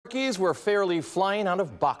Turkeys were fairly flying out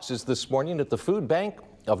of boxes this morning at the Food Bank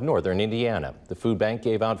of Northern Indiana. The food bank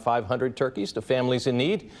gave out 500 turkeys to families in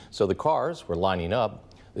need, so the cars were lining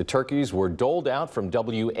up. The turkeys were doled out from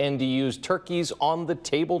WNDU's Turkeys on the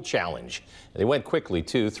Table Challenge. They went quickly,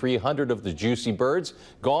 too. 300 of the juicy birds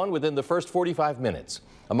gone within the first 45 minutes.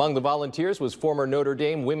 Among the volunteers was former Notre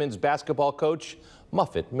Dame women's basketball coach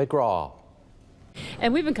Muffet McGraw.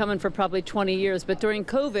 And we've been coming for probably 20 years, but during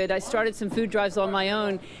COVID, I started some food drives on my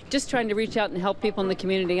own, just trying to reach out and help people in the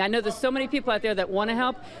community. I know there's so many people out there that want to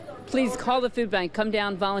help. Please call the food bank, come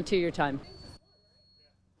down, volunteer your time.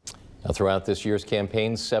 Now, throughout this year's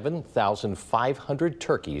campaign, 7,500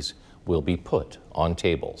 turkeys will be put on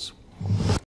tables.